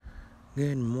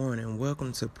Good morning.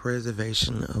 Welcome to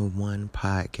Preservation of One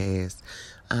podcast.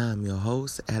 I'm your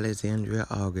host, Alexandria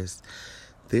August.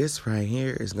 This right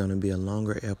here is going to be a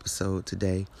longer episode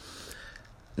today.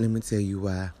 Let me tell you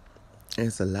why.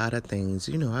 It's a lot of things.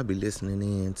 I be listening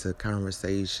in to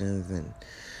conversations and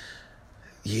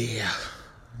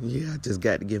I just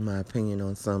got to give my opinion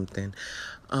on something,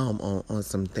 on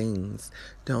some things.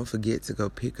 Don't forget to go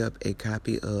pick up a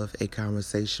copy of A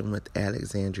Conversation with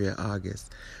Alexandria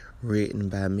August, written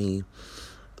by me.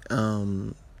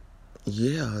 So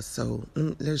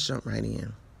let's jump right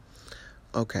in.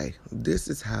 Okay, this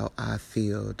is how I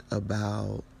feel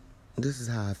about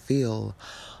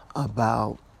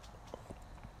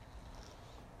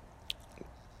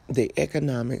the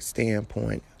economic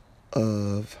standpoint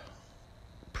of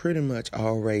pretty much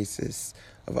all races.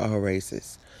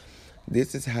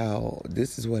 This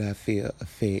is what I feel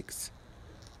affects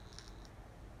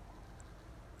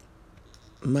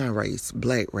my race,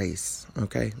 black race.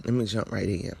 Okay, let me jump right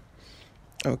in.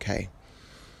 Okay,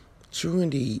 true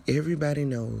indeed, everybody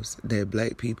knows that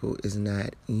black people is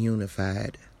not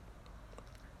unified.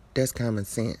 That's common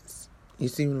sense. You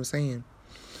see what I'm saying?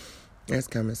 That's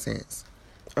common sense.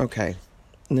 Okay,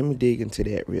 let me dig into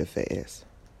that real fast.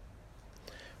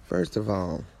 First of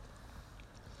all,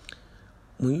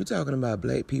 when you're talking about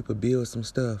black people build some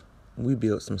stuff, we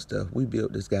built some stuff. We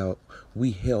built this guy.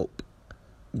 We helped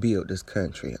build this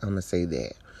country. I'm going to say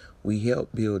that. We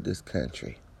helped build this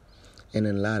country. And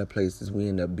in a lot of places, we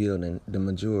end up building the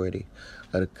majority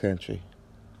of the country.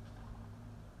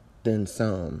 Then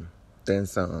some.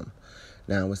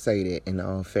 Now, I would say that in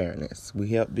all fairness. We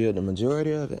helped build the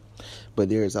majority of it, but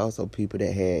there's also people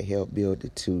that had helped build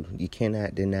it too. You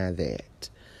cannot deny that.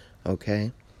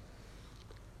 Okay?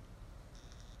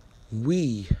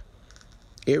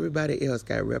 Everybody else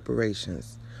got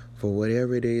reparations for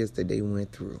whatever it is that they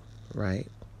went through, right?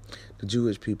 The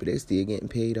Jewish people, they still getting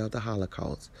paid off the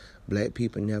Holocaust. Black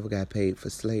people never got paid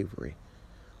for slavery.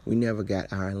 We never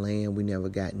got our land. We never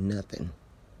got nothing,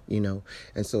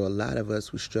 And so a lot of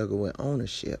us, we struggle with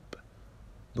ownership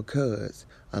because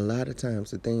a lot of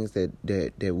times the things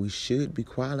that we should be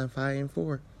qualifying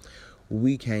for,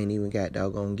 we can't even got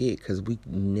doggone get because we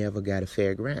never got a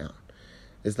fair ground.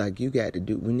 It's like we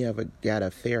never got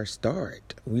a fair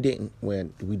start. We didn't,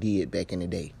 we did back in the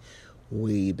day.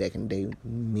 Way back in the day,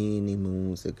 many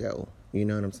moons ago. You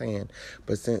know what I'm saying?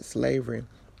 But since slavery,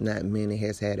 not many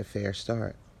has had a fair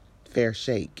start, fair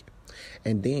shake.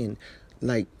 And then,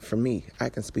 like for me, I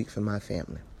can speak for my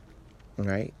family,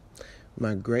 right?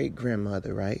 My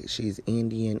great-grandmother, right? She's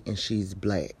Indian and she's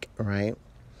black, right?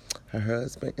 Her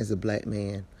husband is a black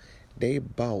man. They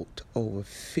bought over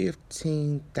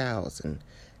 15,000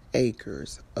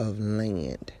 acres of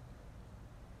land.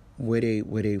 Where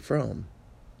they from?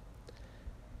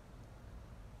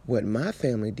 What my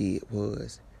family did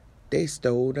was they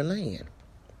stole the land.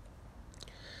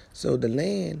 So the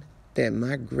land that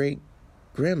my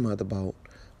great-grandmother bought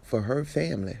for her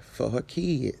family, for her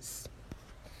kids,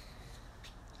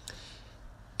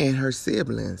 and her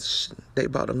siblings, they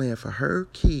bought the land for her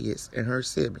kids and her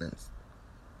siblings.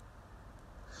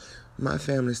 My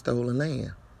family stole the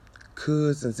land.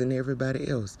 Cousins and everybody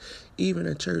else. Even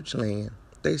the church land,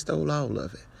 they stole all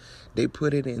of it. They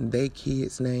put it in their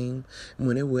kids' name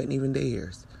when it wasn't even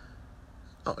theirs.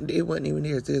 It wasn't even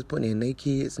theirs. They was putting it in their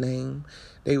kids' name.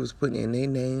 They was putting it in their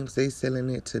names. They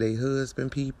selling it to their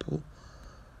husband people.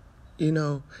 They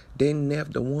never,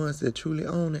 the ones that truly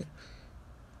own it,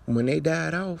 when they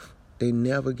died off, they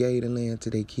never gave the land to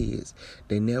their kids.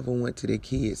 They never went to their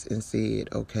kids and said,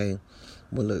 okay,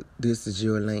 well, look, this is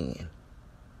your land.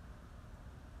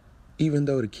 Even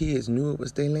though the kids knew it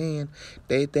was their land,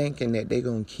 they thinking that they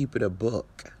going to keep it a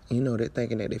buck. They're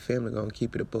thinking that their family going to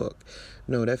keep it a buck.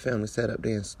 No, that family sat up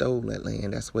there and stole that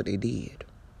land. That's what they did.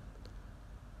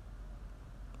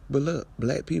 But look,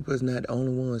 black people is not the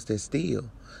only ones that steal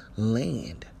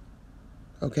land.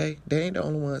 Okay? They ain't the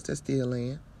only ones that steal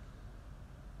land.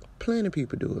 Plenty of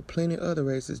people do it. Plenty of other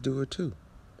races do it too.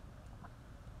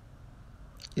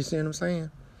 You see what I'm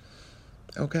saying?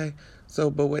 Okay?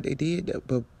 So, but what they did,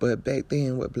 but back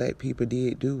then, what black people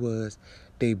did do was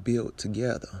they built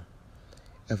together.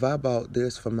 If I bought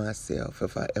this for myself,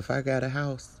 if I got a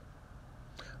house,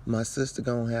 my sister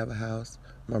gonna have a house,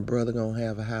 my brother gonna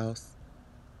have a house,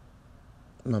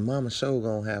 my mama sure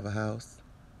gonna have a house.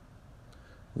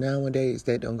 Nowadays,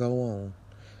 that don't go on.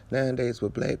 Nowadays,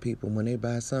 with black people, when they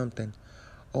buy something,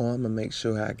 I'm gonna make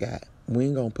sure I got. We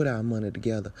ain't gonna put our money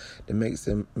together to make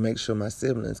sure my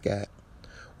siblings got.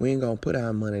 We ain't going to put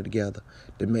our money together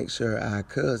to make sure our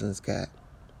cousins got.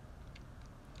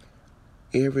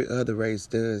 Every other race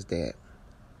does that.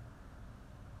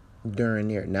 during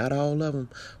there. Not all of them,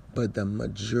 but the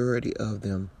majority of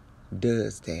them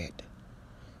does that.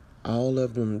 All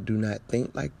of them do not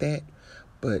think like that,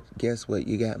 but guess what?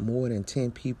 You got more than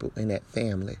 10 people in that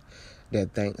family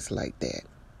that thinks like that.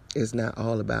 It's not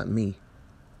all about me.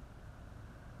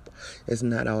 It's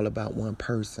not all about one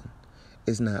person.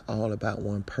 It's not all about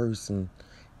one person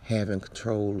having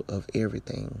control of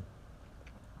everything.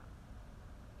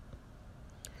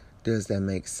 Does that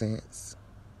make sense?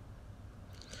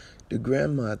 The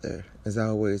grandmother is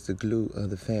always the glue of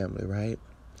the family, right?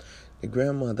 The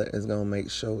grandmother is going to make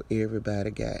sure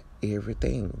everybody got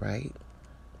everything, right?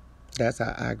 That's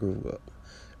how I grew up.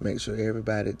 Make sure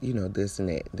everybody, this and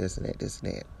that, this and that, this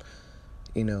and that.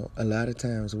 A lot of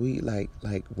times we, like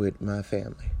with my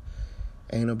family,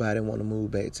 ain't nobody want to move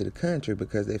back to the country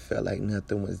because they felt like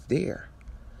nothing was there.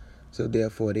 So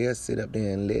therefore, they'll sit up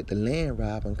there and let the land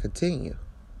robbing continue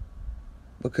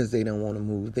because they don't want to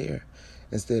move there.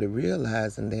 Instead of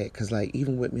realizing that, because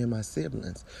even with me and my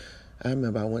siblings, I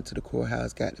remember I went to the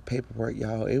courthouse, got the paperwork,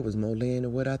 y'all. It was more land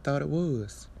than what I thought it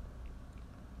was.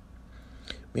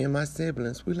 Me and my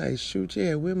siblings, we like, shoot,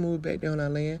 yeah, we'll move back down our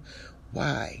land.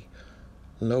 Why?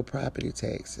 Low property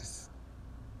taxes.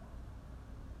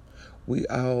 We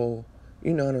all,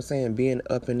 being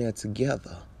up in there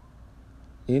together.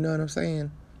 You know what I'm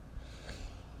saying?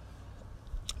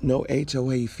 No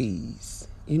HOA fees.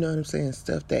 You know what I'm saying?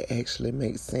 Stuff that actually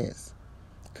makes sense.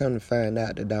 Come to find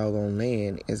out the doggone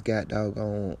land is got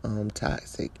doggone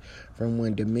toxic from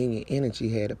when Dominion Energy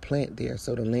had a plant there.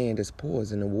 So the land is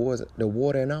poison, the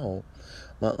water and all.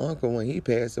 My uncle, when he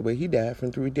passed away, he died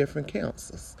from 3 different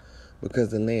cancers because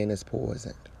the land is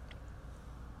poisoned.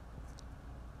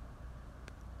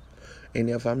 And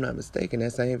if I'm not mistaken,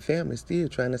 that same family still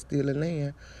trying to steal the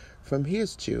land from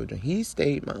his children.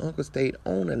 My uncle stayed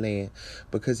on the land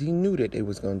because he knew that they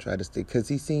was going to try to steal, because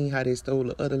he seen how they stole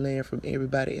the other land from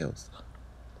everybody else.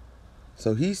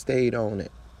 So he stayed on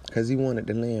it because he wanted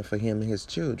the land for him and his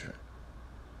children.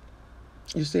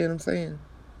 You see what I'm saying?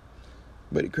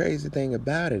 But the crazy thing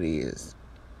about it is,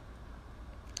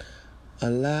 a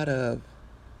lot of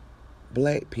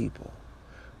black people,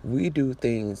 we do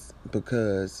things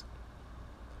because,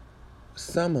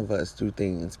 some of us do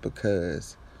things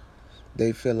because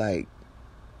they feel like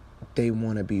they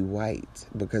want to be white,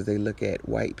 because they look at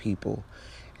white people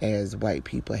as white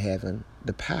people having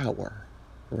the power,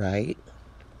 right?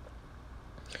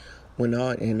 When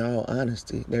in all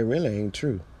honesty, that really ain't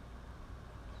true.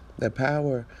 The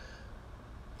power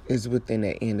is within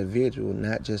that individual,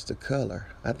 not just the color.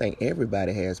 I think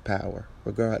everybody has power,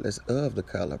 regardless of the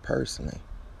color, personally.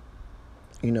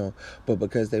 But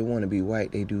because they want to be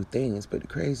white, they do things. But the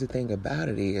crazy thing about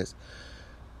it is,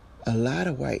 a lot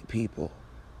of white people,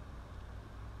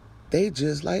 they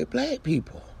just like black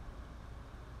people.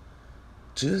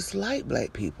 Just like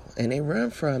black people. And they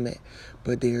run from it,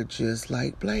 but they're just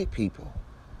like black people.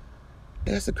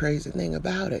 That's the crazy thing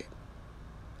about it.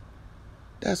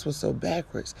 That's what's so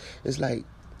backwards. It's like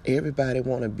everybody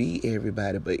want to be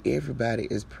everybody, but everybody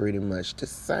is pretty much the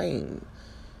same.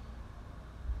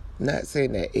 Not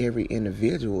saying that every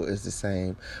individual is the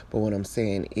same, but what I'm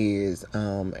saying is,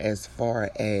 as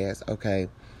far as,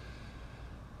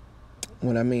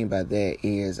 what I mean by that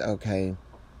is,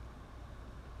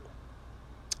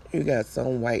 you got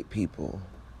some white people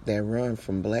that run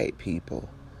from black people,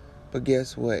 but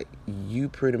guess what? You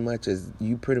pretty much is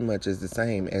the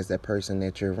same as that person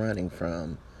that you're running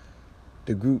from,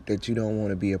 the group that you don't want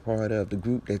to be a part of, the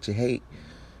group that you hate.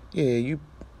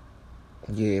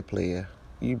 Player.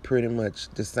 You pretty much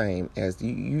the same as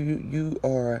you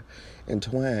are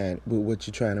entwined with what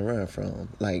you're trying to run from,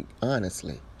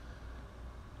 honestly.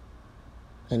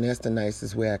 And that's the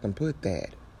nicest way I can put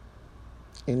that.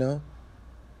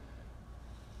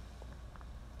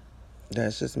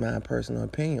 That's just my personal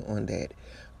opinion on that.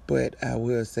 But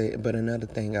another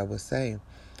thing I would say,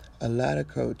 a lot of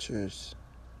cultures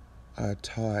are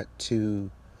taught to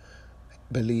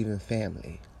believe in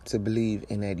family, to believe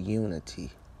in that unity,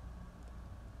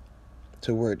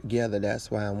 to work together.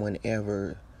 That's why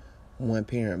whenever one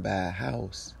parent buy a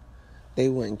house, they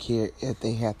wouldn't care if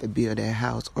they have to build that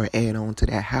house or add on to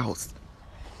that house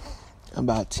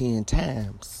about 10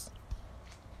 times.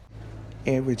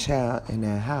 Every child in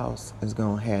that house is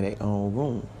going to have their own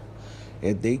room.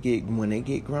 When they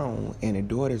get grown and the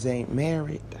daughters ain't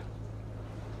married,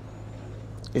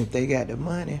 if they got the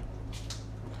money,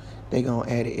 they going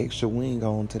to add an extra wing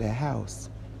on to that house.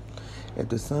 If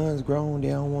the son's grown, they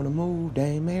don't want to move,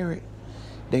 they ain't married,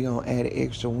 they going to add an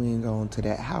extra wing on to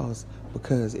that house,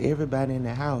 because everybody in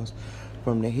the house,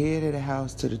 from the head of the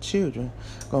house to the children,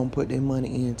 going to put their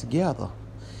money in together.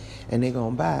 And they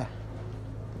going to buy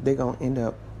they're going to end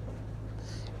up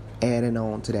adding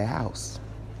on to their house.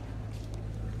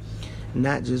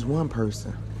 Not just one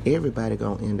person. Everybody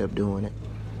going to end up doing it.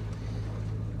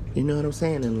 You know what I'm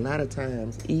saying? And a lot of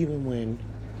times, even when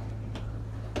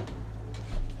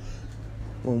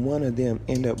one of them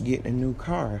end up getting a new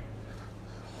car,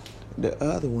 the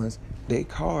other ones, their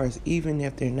cars, even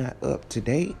if they're not up to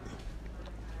date,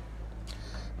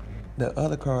 the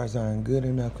other cars are in good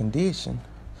enough condition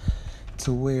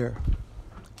to where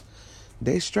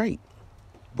they straight.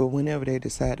 But whenever they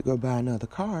decide to go buy another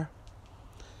car,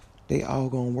 they all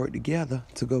gonna work together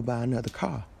to go buy another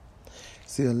car.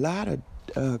 See, a lot of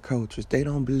cultures, they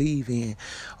don't believe in,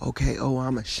 okay,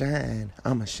 I'ma shine,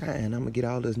 I'ma get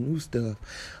all this new stuff,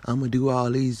 I'ma do all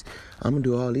these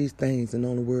things and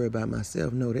only worry about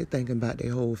myself. No, they're thinking about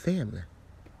their whole family.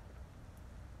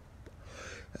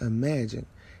 Imagine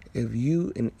if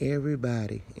you and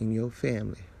everybody in your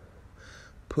family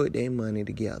put their money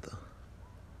together.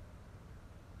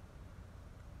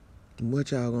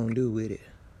 What y'all gonna do with it?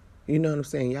 You know what I'm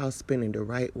saying? Y'all spending the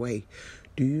right way.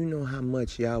 Do you know how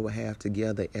much y'all will have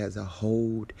together as a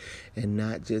whole and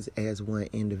not just as one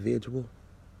individual?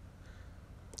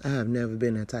 I have never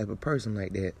been that type of person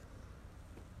like that.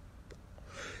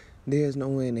 There's no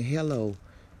way in the hello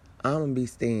I'm going to be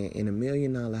staying in $1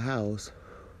 million house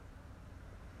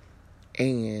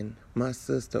and my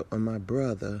sister or my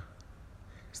brother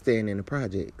staying in the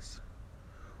projects.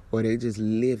 Or they just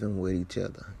living with each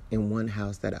other in one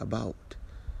house that I bought.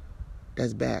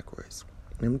 That's backwards.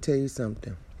 Let me tell you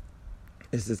something.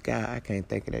 It's this guy, I can't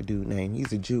think of that dude's name.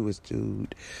 He's a Jewish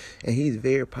dude, and he's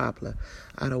very popular.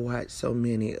 I done watched so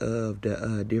many of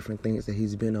the different things that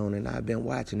he's been on, and I've been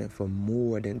watching it for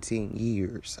more than 10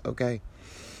 years, okay?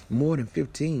 More than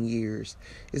 15 years.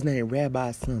 His name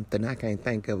Rabbi something, I can't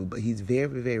think of it, but he's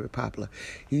very, very popular.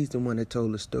 He's the one that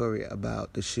told the story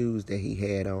about the shoes that he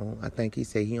had on. I think he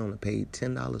said he only paid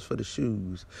 $10 for the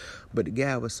shoes, but the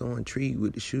guy was so intrigued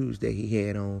with the shoes that he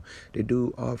had on, the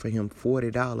dude offered him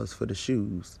 $40 for the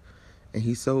shoes. And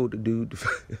he sold the dude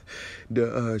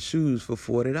the shoes for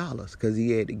 $40 because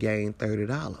he had to gain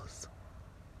 $30.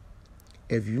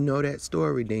 If you know that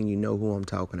story, then you know who I'm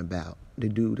talking about. The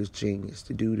dude is genius.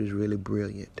 The dude is really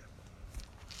brilliant.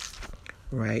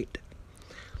 Right?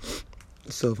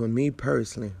 So for me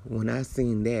personally, when I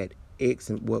seen that,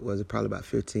 what was it, probably about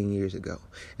 15 years ago,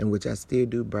 in which I still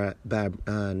do buy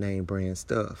name brand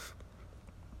stuff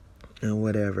and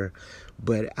whatever,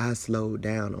 but I slowed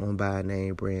down on buying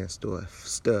name brand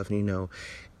stuff, you know.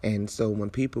 And so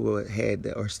when people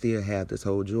had or still have this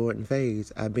whole Jordan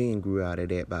phase, I grew out of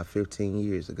that about 15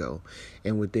 years ago.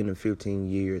 And within the 15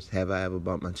 years, have I ever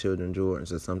bought my children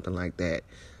Jordans or something like that?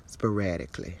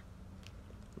 Sporadically.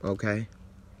 Okay?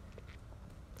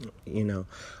 You know,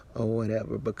 or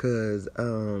whatever. Because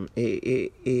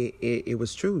it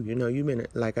was true. You know,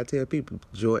 like I tell people,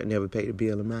 Jordan never paid a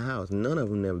bill in my house. None of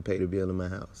them never paid a bill in my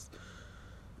house.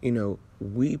 You know,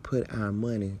 we put our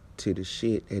money to the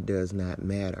shit that does not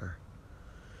matter.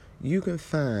 You can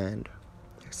find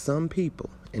some people,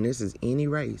 and this is any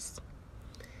race,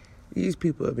 these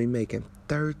people will be making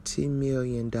 $30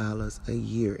 million a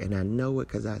year, and I know it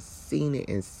because I've seen it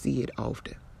and see it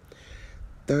often.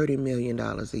 $30 million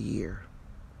a year.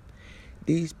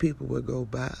 These people will go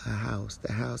buy a house.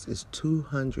 The house is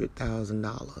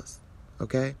 $200,000,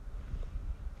 okay?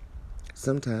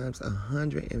 Sometimes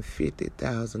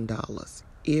 $150,000,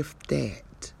 if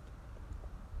that.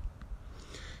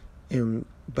 And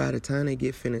by the time they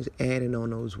get finished adding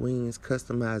on those wings,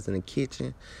 customizing the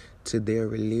kitchen to their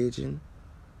religion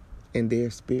and their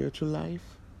spiritual life,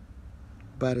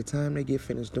 by the time they get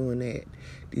finished doing that,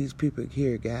 these people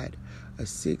here got a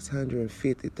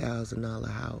 $650,000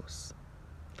 house,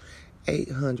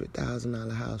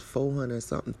 $800,000 house,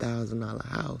 $400-something thousand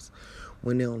house,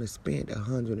 when they only spent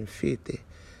 $150,000,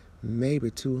 maybe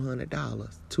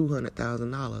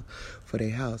 $200,000 for their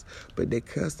house. But they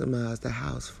customized the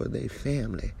house for their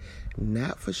family,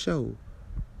 not for show,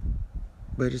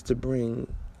 but it's to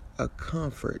bring a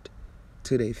comfort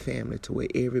to their family to where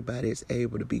everybody is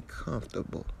able to be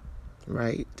comfortable,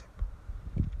 right?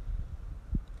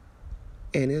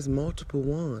 And there's multiple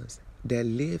ones that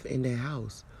live in their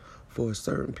house for a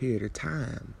certain period of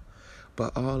time,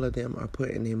 but all of them are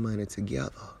putting their money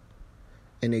together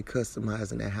and they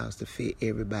customizing that house to fit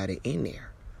everybody in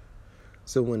there.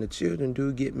 So when the children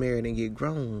do get married and get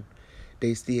grown,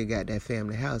 they still got that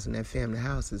family house, and that family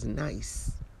house is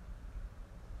nice.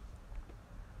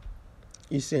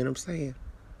 You see what I'm saying?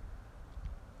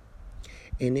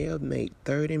 And they'll make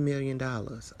 $30 million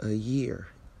a year,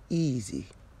 easy,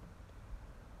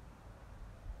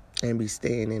 and be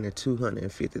staying in a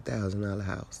 $250,000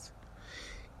 house.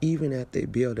 Even after they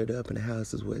build it up and the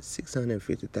house is worth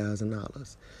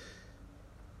 $650,000,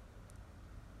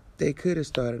 they could have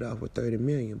started off with $30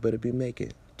 million, but it'd be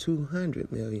making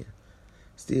 $200 million,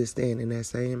 still staying in that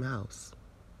same house.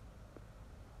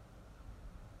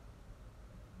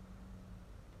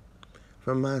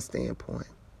 From my standpoint,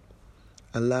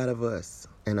 a lot of us,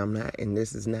 and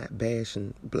this is not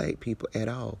bashing black people at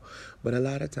all, but a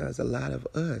lot of times, a lot of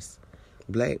us,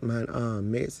 black,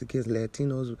 Mexicans,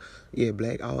 Latinos,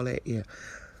 black, all that,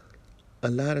 a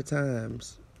lot of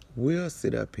times, we'll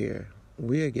sit up here,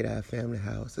 we'll get our family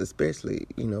house, especially,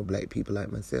 black people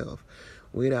like myself,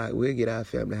 we'll get our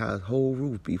family house, whole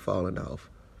roof be falling off.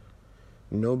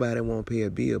 Nobody won't pay a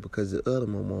bill because the other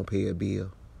one won't pay a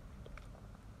bill.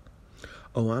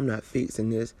 Oh, I'm not fixing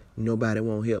this. Nobody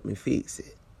won't help me fix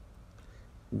it.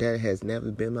 That has never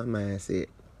been my mindset.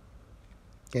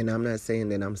 And I'm not saying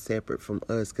that I'm separate from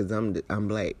us because I'm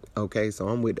black, okay? So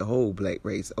I'm with the whole black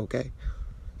race, okay?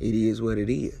 It is what it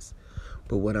is.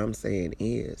 But what I'm saying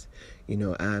is,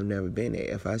 I've never been there.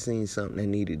 If I seen something that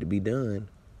needed to be done,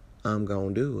 I'm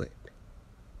going to do it.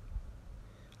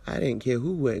 I didn't care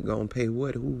who wasn't going to pay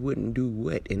what, who wouldn't do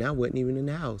what, and I wasn't even in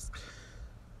the house.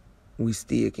 We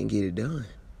still can get it done.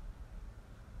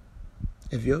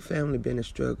 If your family been a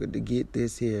struggle to get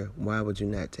this here, why would you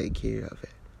not take care of it?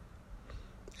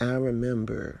 I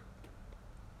remember,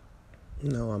 I'm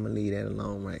going to leave that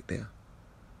alone right there.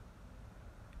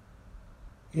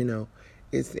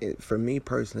 For me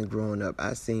personally growing up,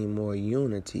 I seen more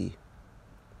unity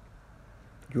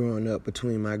growing up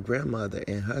between my grandmother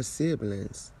and her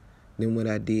siblings than what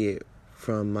I did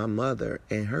from my mother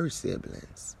and her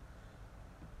siblings.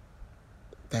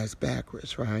 That's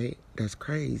backwards, right? That's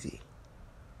crazy.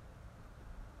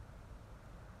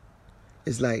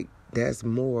 It's like that's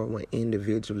more when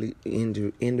individuality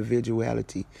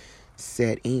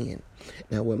set in.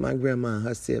 Now, with my grandma and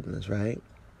her siblings, right?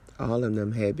 All of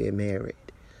them had been married.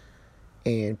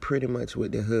 And pretty much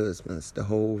with their husbands, the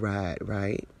whole ride,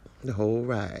 right? The whole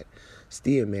ride.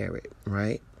 Still married,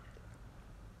 right?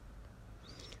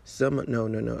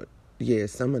 No. Yeah,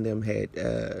 some of them had...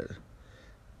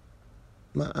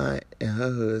 my aunt and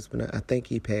her husband, I think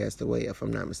he passed away if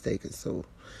I'm not mistaken, so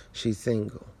she's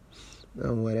single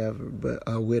or whatever, but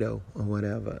a widow or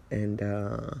whatever. And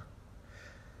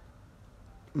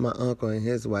my uncle and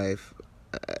his wife,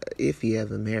 if he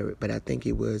ever married, but I think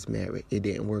he was married, it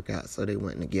didn't work out, so they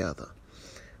went together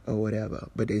or whatever.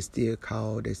 But they still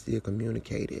called, they still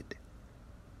communicated.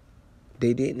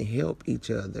 They didn't help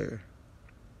each other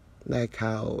like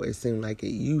how it seemed like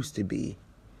it used to be.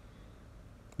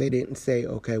 They didn't say,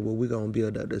 okay, well, we're going to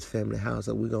build up this family house,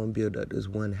 or we're going to build up this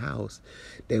one house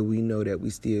that we know that we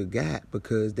still got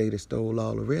because they just stole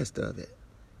all the rest of it.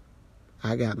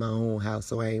 I got my own house,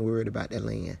 so I ain't worried about that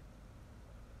land.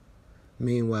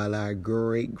 Meanwhile, our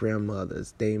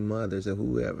great-grandmothers, their mothers or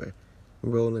whoever,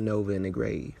 rolling over in the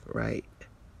grave, right?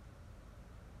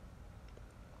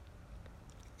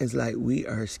 It's like we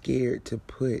are scared to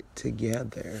put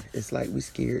together. It's like we're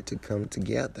scared to come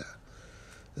together.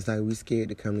 It's like we scared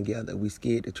to come together. We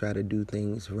scared to try to do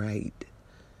things right.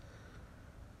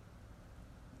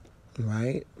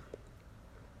 Right?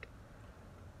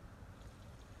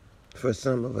 For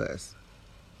some of us,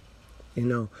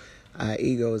 our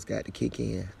egos got to kick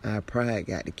in. Our pride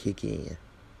got to kick in.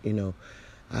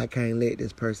 I can't let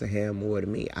this person have more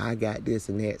than me. I got this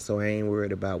and that, so I ain't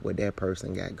worried about what that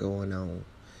person got going on.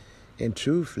 And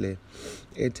truthfully,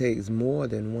 it takes more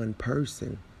than one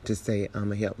person to say, I'm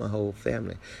going to help my whole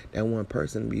family. That one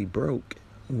person be broke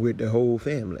with the whole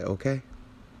family, okay?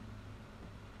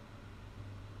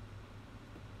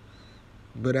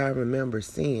 But I remember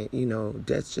seeing,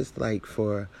 that's just like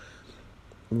for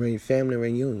family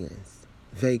reunions,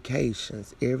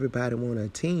 vacations. Everybody want to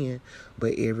attend,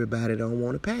 but everybody don't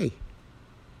want to pay.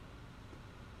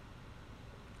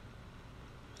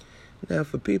 Now,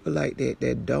 for people like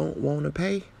that don't want to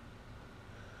pay,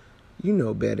 you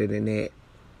know better than that.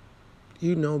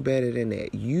 You know better than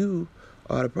that. You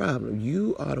are the problem.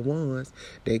 You are the ones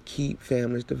that keep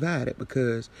families divided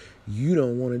because you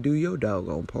don't want to do your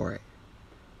doggone part.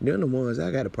 They're the ones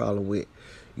I got a problem with.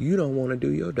 You don't want to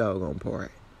do your doggone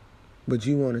part. But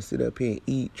you want to sit up here and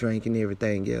eat, drink, and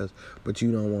everything else, but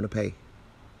you don't want to pay.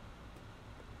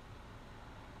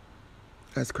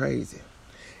 That's crazy.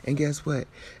 And guess what?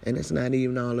 And it's not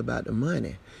even all about the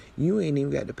money. You ain't even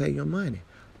got to pay your money.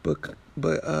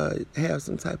 But have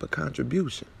some type of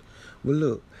contribution. Well,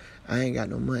 look, I ain't got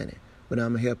no money, but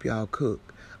I'm going to help y'all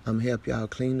cook. I'm going to help y'all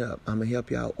clean up. I'm going to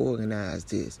help y'all organize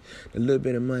this. The little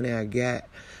bit of money I got,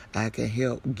 I can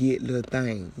help get little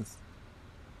things.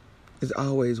 There's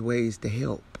always ways to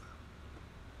help.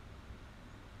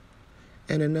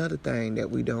 And another thing that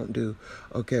we don't do,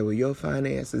 okay, well, your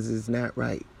finances is not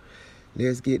right.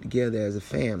 Let's get together as a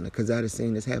family, because I've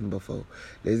seen this happen before.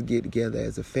 Let's get together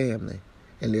as a family,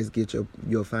 and let's get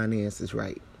your finances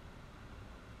right.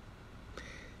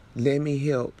 Let me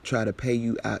help try to pay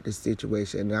you out the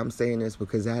situation. And I'm saying this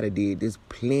because I did this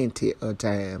plenty of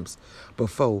times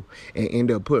before and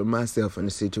end up putting myself in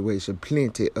a situation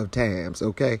plenty of times,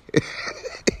 okay?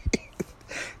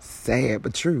 Sad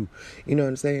but true. You know what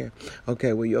I'm saying?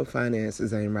 Okay, well, your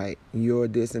finances ain't right. Your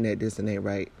this and that ain't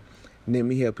right. Let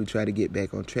me help you try to get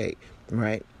back on track,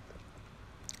 right?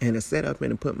 And to set up and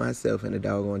to put myself in a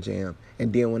doggone jam.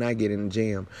 And then when I get in the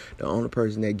jam, the only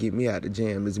person that get me out the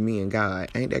jam is me and God.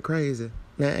 Ain't that crazy?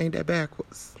 Now, ain't that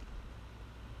backwards?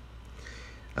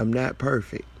 I'm not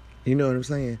perfect. You know what I'm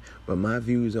saying? But my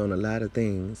views on a lot of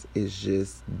things is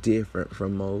just different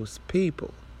from most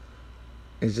people.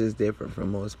 It's just different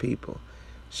from most people.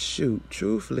 Shoot,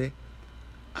 truthfully,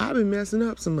 I be messing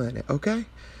up some money, okay?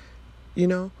 You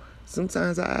know,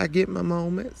 sometimes I get my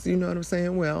moments, you know what I'm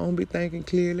saying? Well, I don't be thinking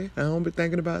clearly. I don't be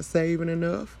thinking about saving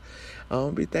enough. I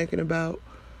don't be thinking about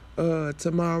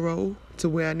tomorrow to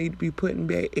where I need to be putting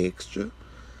back extra.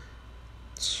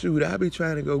 Shoot, I be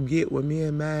trying to go get what me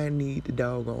and mine need to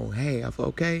doggone have,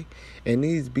 okay? And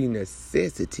these be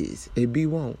necessities. It be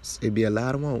wants. It be a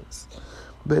lot of wants.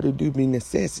 But it do be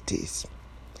necessities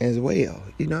as well.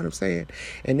 You know what I'm saying?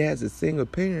 And as a single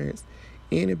parent,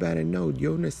 anybody know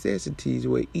your necessities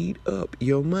will eat up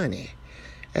your money.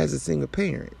 As a single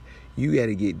parent, you got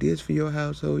to get this for your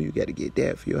household. You got to get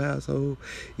that for your household.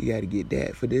 You got to get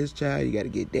that for this child. You got to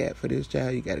get that for this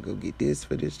child. You got to go get this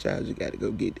for this child. You got to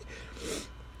go get...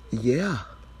 Yeah.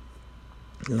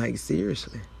 Like,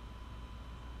 seriously.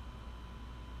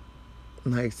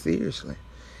 Like, seriously.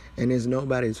 And it's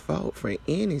nobody's fault for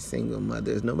any single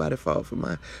mother. It's nobody's fault for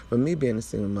me being a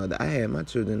single mother. I had my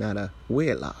children out of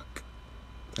wedlock.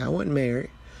 I wasn't married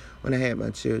when I had my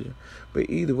children. But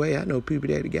either way, I know people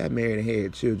that got married and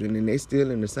had children, and they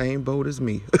still in the same boat as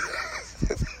me.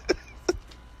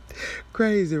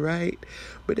 Crazy, right?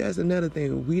 But that's another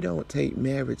thing. We don't take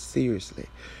marriage seriously.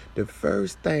 The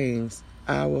first things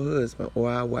our husband or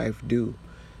our wife do,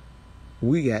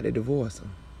 we got to divorce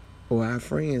them. Or our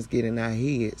friends get in our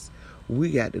heads,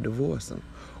 we got to divorce them.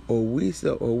 Or we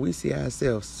see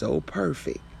ourselves so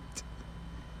perfect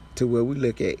to where we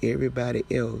look at everybody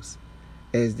else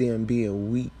as them being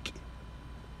weak.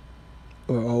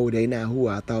 Or, oh, they not who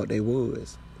I thought they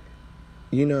was.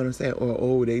 You know what I'm saying? Or,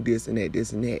 oh, they this and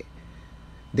that.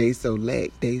 They so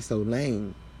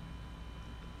lame.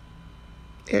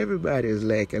 Everybody is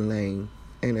lacking lame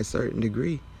in a certain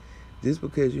degree. Just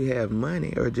because you have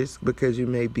money or just because you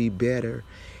may be better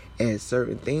at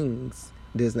certain things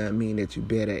does not mean that you're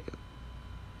better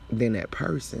than that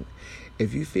person.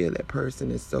 If you feel that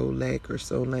person is so lack or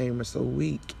so lame or so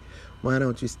weak, why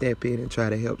don't you step in and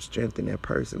try to help strengthen that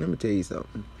person? Let me tell you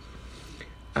something.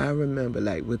 I remember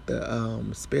like with the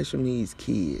special needs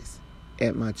kids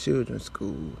at my children's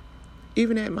school,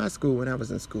 even at my school when I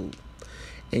was in school,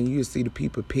 and you see the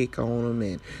people pick on them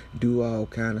and do all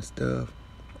kind of stuff.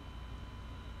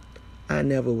 I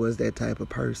never was that type of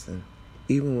person,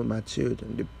 even with my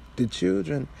children. The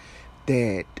children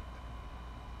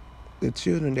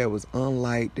that was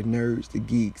unlike the nerds, the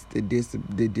geeks, the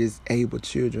disabled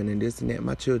children and this and that,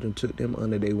 my children took them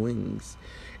under their wings.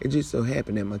 It just so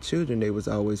happened that my children, they was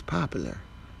always popular.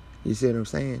 You see what I'm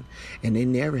saying? And they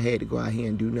never had to go out here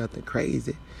and do nothing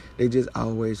crazy. They just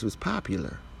always was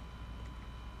popular.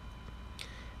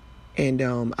 And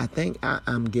I think,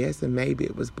 I'm guessing maybe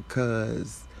it was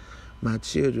because my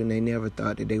children, they never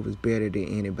thought that they was better than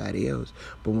anybody else.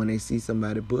 But when they see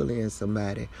somebody bullying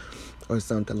somebody or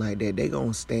something like that, they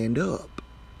gonna stand up.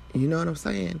 You know what I'm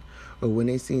saying? Or when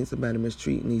they see somebody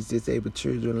mistreating these disabled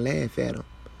children, laugh at them,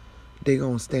 they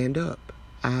gonna stand up.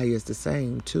 I is the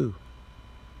same too.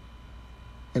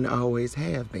 And always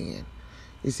have been.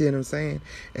 You see what I'm saying?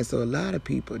 And so a lot of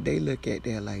people, they look at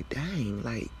that like, dang,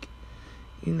 like,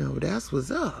 you know, that's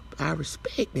what's up. I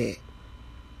respect that.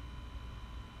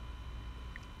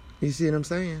 You see what I'm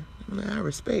saying? I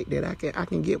respect that. I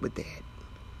can get with that.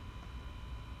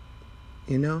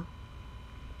 You know?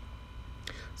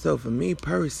 So for me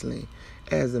personally,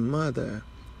 as a mother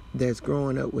that's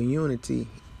growing up with unity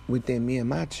within me and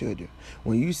my children,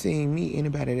 when you see me,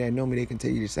 anybody that know me, they can tell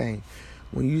you the same.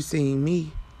 When you see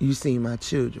me, you see my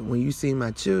children. When you see my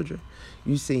children,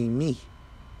 you see me.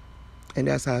 And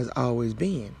that's how it's always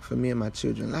been for me and my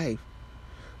children's life.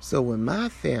 So when my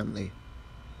family,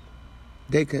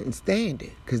 they couldn't stand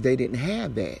it because they didn't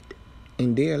have that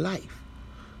in their life.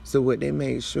 So what they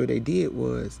made sure they did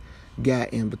was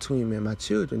got in between me and my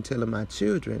children, telling my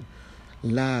children,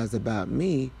 lies about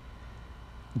me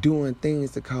doing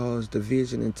things to cause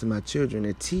division into my children.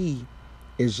 The T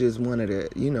is just one of the,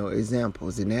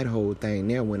 examples. And that whole thing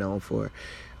there went on for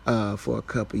a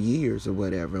couple years or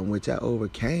whatever, in which I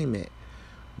overcame it.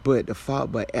 But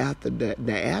after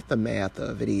the aftermath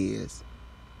of it is,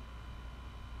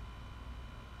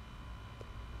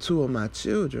 3 of my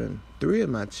children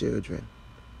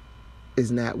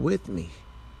is not with me.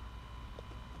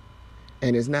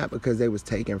 And it's not because they was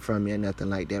taken from me or nothing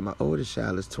like that. My oldest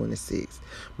child is 26.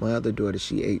 My other daughter,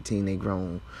 she 18, they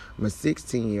grown. My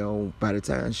 16-year-old, by the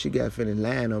time she got finished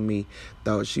lying on me,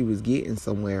 thought she was getting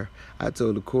somewhere. I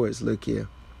told the courts, look here,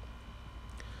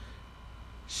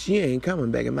 she ain't coming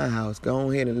back in my house.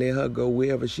 Go ahead and let her go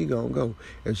wherever she gonna go.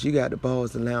 If she got the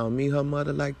balls to lie on me, her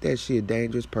mother like that, she a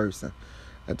dangerous person.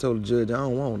 I told the judge, I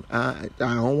don't want her.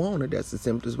 I don't want her. That's the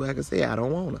simplest way I can say I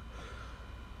don't want her.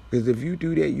 Because if you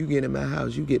do that, you get in my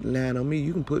house, you get lying on me,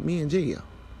 you can put me in jail.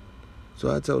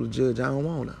 So I told the judge I don't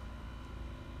want her.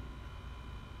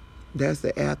 That's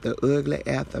the ugly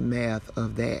aftermath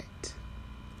of that.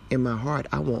 In my heart,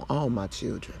 I want all my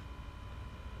children.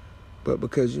 But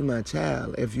because you're my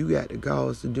child, if you got the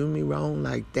cause to do me wrong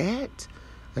like that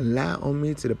and lie on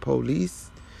me to the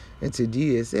police and to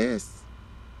DSS,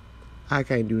 I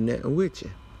can't do nothing with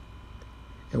you.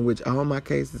 In which all my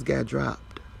cases got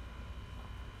dropped.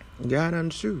 God on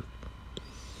the truth.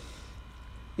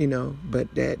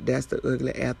 But that's the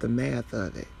ugly aftermath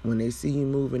of it. When they see you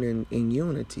moving in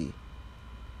unity,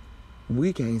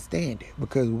 we can't stand it.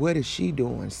 Because what is she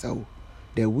doing so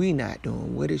that we not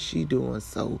doing? What is she doing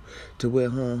so to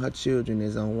where her and her children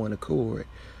is on one accord,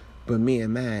 but me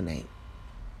and mine ain't?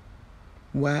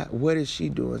 Why? What is she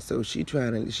doing so she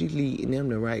leading them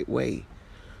the right way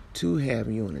to have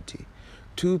unity,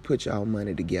 to put y'all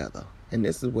money together? And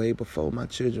this is way before my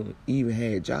children even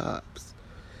had jobs.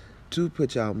 To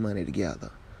put y'all money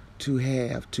together. To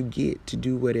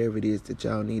do whatever it is that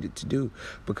y'all needed to do.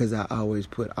 Because I always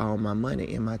put all my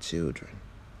money in my children.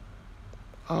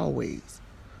 Always.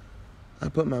 I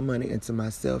put my money into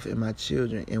myself and my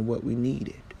children and what we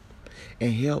needed.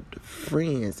 And helped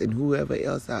friends and whoever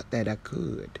else out that I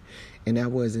could. And I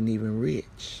wasn't even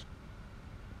rich.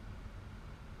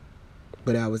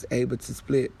 But I was able to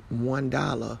split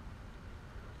 $1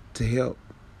 to help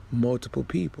multiple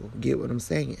people. Get what I'm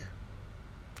saying?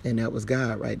 And that was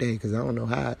God right there, because I don't know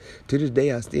how, to this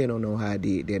day I still don't know how I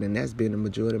did that, and that's been the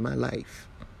majority of my life.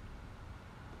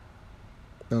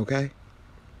 Okay?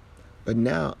 But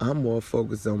now I'm more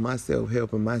focused on myself,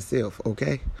 helping myself,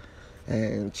 okay?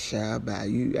 And child, I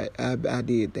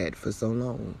did that for so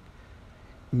long.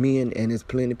 And there's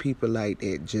plenty of people like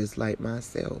that, just like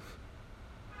myself.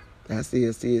 I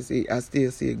still see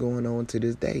it going on to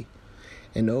this day.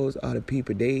 And those are the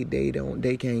people, they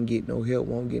can't get no help,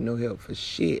 won't get no help for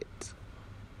shit.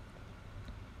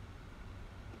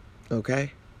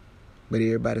 Okay? But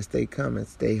everybody stay coming,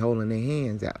 stay holding their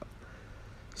hands out.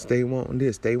 Stay wanting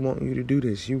this, they want you to do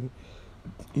this. You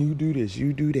do this,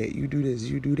 you do that, you do this,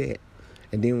 you do that.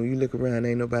 And then when you look around,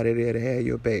 ain't nobody there to have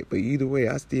your back. But either way,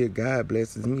 God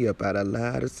blesses me up out of a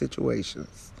lot of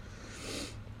situations.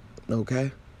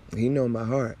 Okay? He know my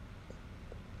heart.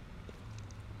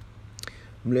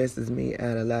 Blesses me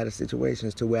out of a lot of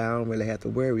situations to where I don't really have to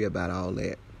worry about all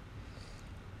that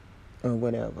or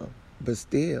whatever. But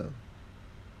still,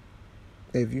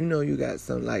 if you know you got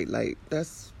something like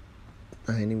that's,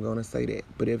 I ain't even gonna say that,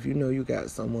 but if you know you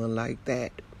got someone like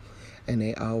that and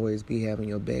they always be having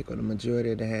your back, or the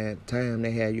majority of the time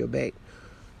they have your back,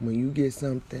 when you get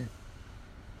something,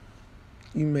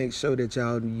 you make sure that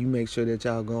y'all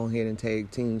go ahead and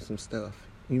tag team some stuff.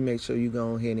 You make sure you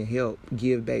go ahead and help,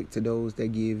 give back to those that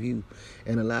give you.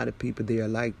 And a lot of people, they are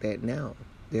like that now.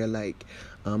 They're like,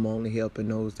 I'm only helping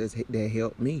those that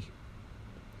help me.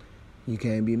 You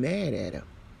can't be mad at them.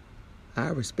 I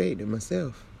respect it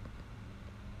myself.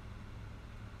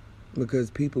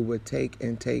 Because people would take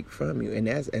from you.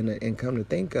 And come to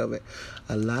think of it,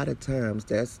 a lot of times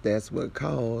that's what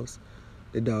caused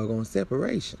the doggone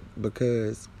separation.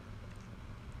 Because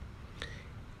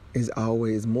there's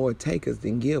always more takers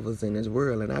than givers in this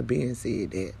world. And I've been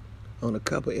said that on a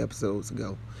couple episodes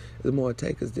ago. There's more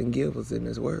takers than givers in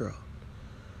this world.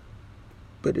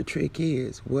 But the trick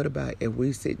is, what about if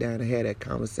we sit down and have that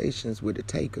conversations with the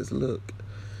takers? Look,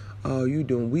 all you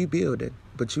doing, we building,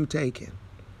 but you taking.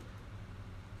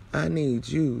 I need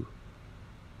you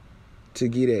to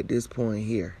get at this point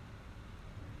here.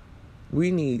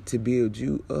 We need to build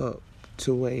you up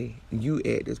to where you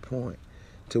at this point,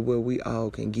 to where we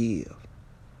all can give.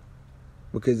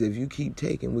 Because if you keep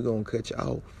taking, we're going to cut you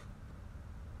off.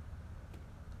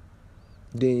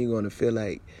 Then you're going to feel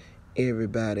like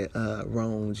everybody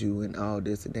wrongs you and all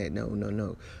this and that.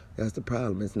 No. That's the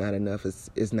problem. It's not enough.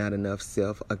 It's not enough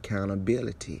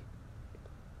self-accountability.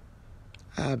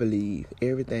 I believe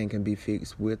everything can be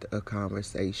fixed with a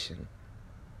conversation.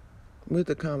 With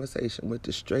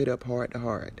the straight up heart to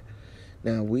heart.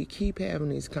 Now, we keep having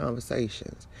these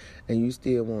conversations and you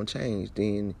still won't change,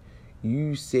 then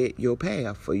you set your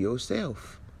path for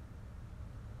yourself.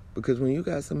 Because when you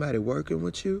got somebody working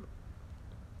with you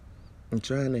and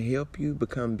trying to help you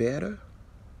become better,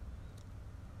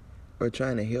 or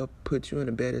trying to help put you in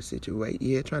a better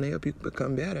situation, trying to help you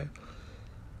become better,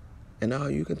 and all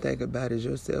you can think about is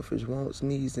your selfish wants,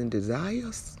 needs, and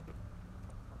desires,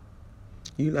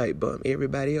 you like bump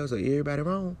everybody else or everybody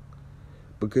wrong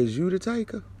because you the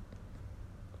taker.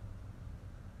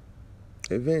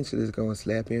 Eventually it's going to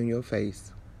slap you in your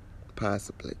face.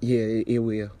 Possibly. Yeah, it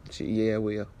will. Yeah, it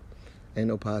will. Ain't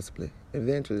no possibly.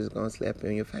 Eventually it's going to slap you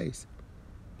in your face.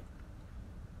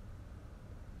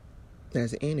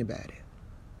 That's anybody.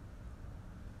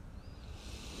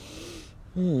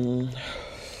 I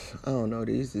don't know.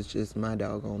 These is just my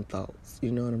doggone thoughts.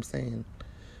 You know what I'm saying?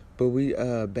 But we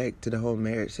back to the whole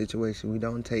marriage situation. We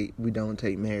don't take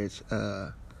marriage.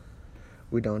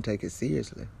 We don't take it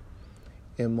seriously.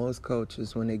 In most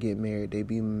cultures, when they get married, they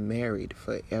be married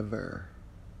forever.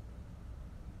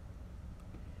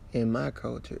 In my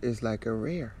culture, it's like a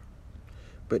rare.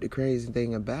 But the crazy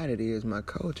thing about it is my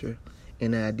culture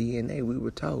and our DNA, we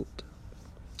were taught.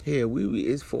 Hell,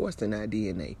 it's forced in our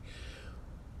DNA.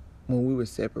 When we were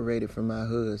separated from our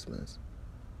husbands,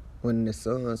 when the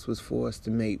sons was forced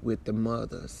to mate with the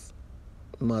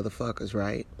motherfuckers,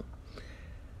 right?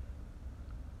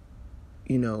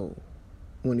 You know,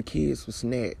 when the kids were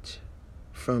snatched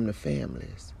from the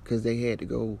families because they had to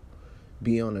go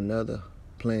be on another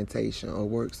plantation or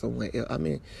work somewhere else. I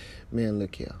mean, man,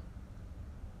 look here.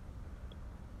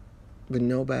 But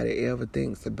nobody ever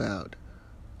thinks about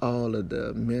all of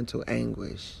the mental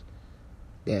anguish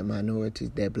that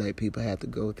minorities, that black people have to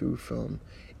go through from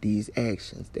these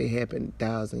actions. They happened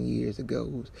 1,000 years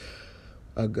ago,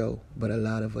 but a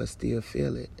lot of us still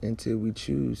feel it until we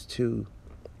choose to.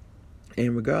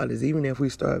 And regardless, even if we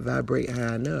start vibrate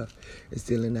high enough, it's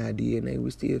still in our DNA.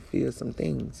 We still feel some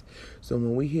things. So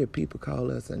when we hear people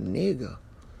call us a nigger,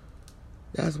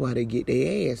 that's why they get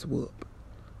their ass whooped.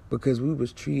 Because we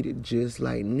was treated just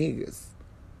like niggas.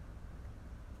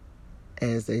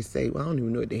 As they say, well, I don't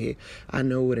even know what the heck. I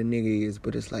know what a nigga is,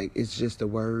 but it's like, it's just a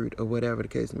word or whatever the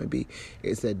case may be.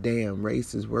 It's a damn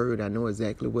racist word. I know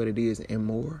exactly what it is and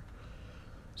more.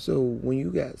 So when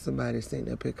you got somebody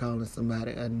sitting up here calling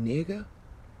somebody a nigga,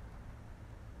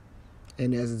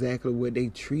 and that's exactly what they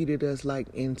treated us like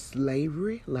in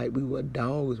slavery, like we were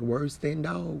dogs, worse than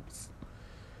dogs.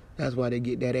 That's why they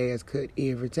get that ass cut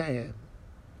every time,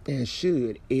 and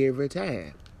should every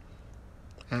time.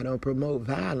 I don't promote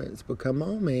violence, but come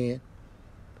on, man.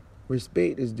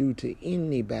 Respect is due to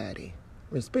anybody.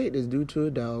 Respect is due to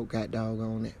a dog, got dog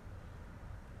on it.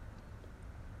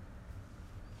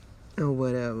 Or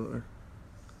whatever.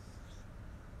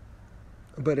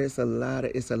 But it's a lot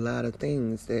of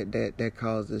things that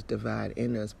causes divide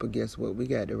in us. But guess what? We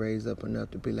got to raise up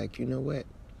enough to be like, you know what?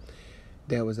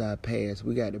 That was our past.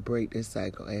 We got to break this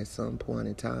cycle at some point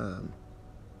in time.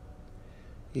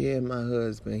 Yeah, my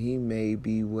husband, he may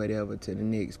be whatever to the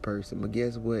next person. But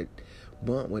guess what?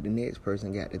 Bump what the next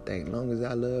person got to think. As long as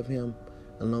I love him,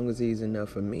 as long as he's enough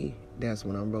for me, that's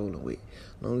what I'm rolling with.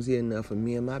 As long as he's enough for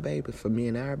me and my babies, for me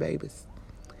and our babies,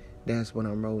 that's what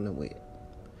I'm rolling with.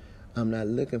 I'm not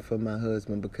looking for my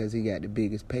husband because he got the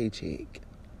biggest paycheck.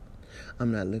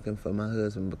 I'm not looking for my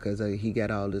husband because he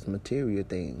got all these material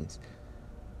things.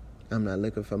 I'm not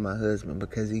looking for my husband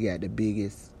because he got the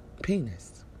biggest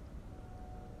penis.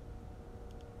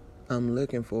 I'm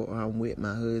with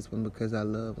my husband because I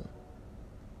love him.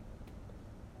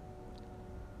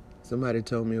 Somebody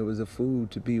told me it was a fool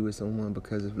to be with someone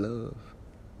because of love.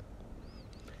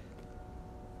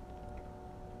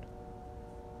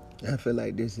 I feel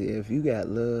like this here, if you got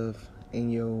love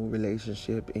in your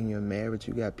relationship, in your marriage,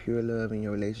 you got pure love in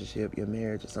your relationship, your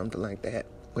marriage, or something like that,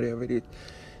 whatever it is,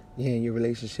 in your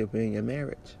relationship and in your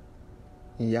marriage,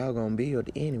 and y'all gonna build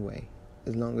anyway,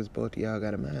 as long as both of y'all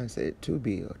got a mindset to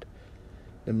build.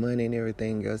 The money and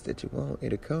everything else that you want,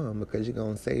 it'll come because you're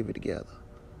gonna save it together.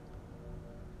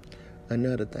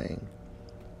 Another thing,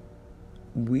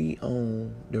 we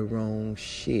own the wrong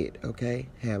shit, okay?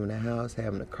 Having a house,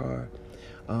 having a car,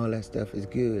 all that stuff is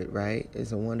good, right?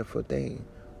 It's a wonderful thing.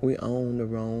 We own the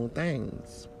wrong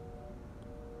things.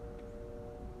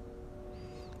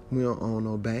 We don't own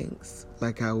no banks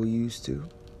like how we used to.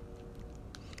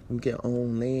 We can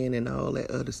own land and all that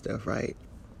other stuff, right?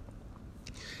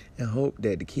 and hope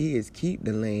that the kids keep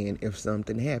the land if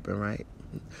something happen, right?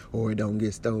 Or it don't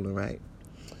get stolen, right?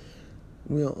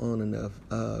 We don't own enough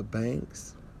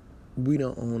banks. We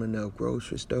don't own enough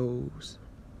grocery stores.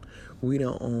 We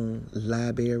don't own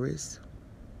libraries.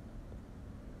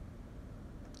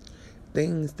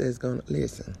 Things that's gonna,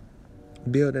 listen,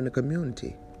 building a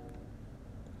community.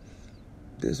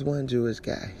 This one Jewish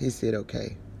guy, he said,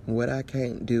 okay, what I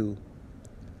can't do,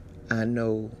 I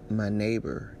know my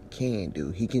neighbor can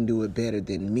do. He can do it better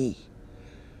than me.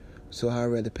 So I'd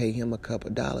rather pay him a couple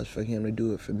dollars for him to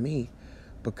do it for me,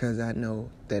 because I know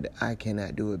that I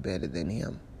cannot do it better than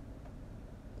him.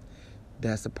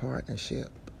 That's a partnership.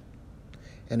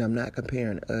 And I'm not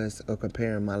comparing us or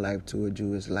comparing my life to a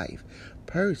Jewish life.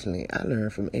 Personally, I learn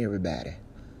from everybody.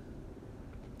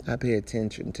 I pay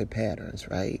attention to patterns,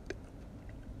 right?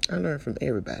 I learn from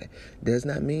everybody. Does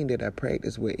not mean that I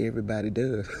practice what everybody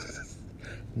does.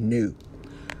 No.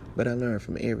 But I learn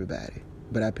from everybody.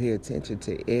 But I pay attention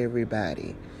to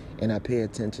everybody. And I pay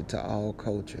attention to all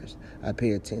cultures. I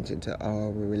pay attention to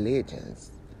all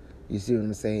religions. You see what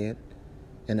I'm saying?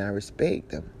 And I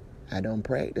respect them. I don't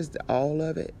practice all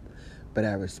of it, but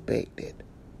I respect it.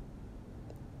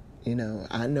 You know,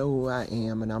 I know who I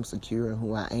am, and I'm secure in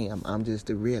who I am. I'm just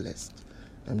a realist.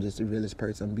 I'm just a realist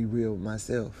person. Be real with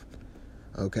myself.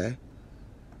 Okay?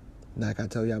 Like I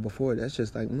told y'all before, that's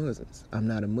just like Muslims. I'm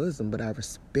not a Muslim, but I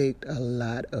respect a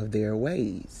lot of their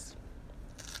ways.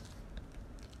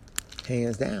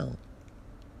 Hands down.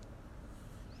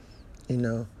 You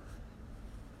know,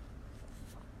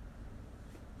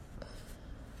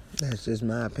 that's just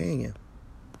my opinion.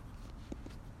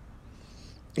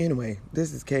 Anyway,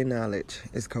 this is K-Knowledge.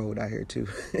 It's cold out here, too.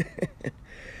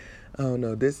 I don't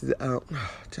know. This is, I'm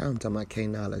talking about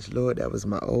K-Knowledge. Lord, that was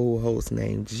my old host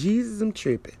name. Jesus, I'm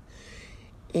tripping.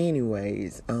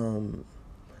 Anyways, I don't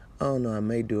know. I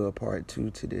may do a part 2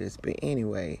 to this. But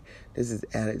anyway, this is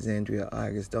Alexandria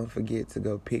August. Don't forget to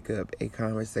go pick up A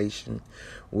Conversation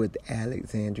with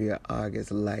Alexandria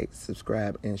August. Like,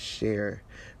 subscribe, and share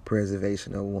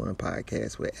Preservation of One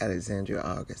podcast with Alexandria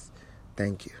August.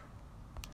 Thank you.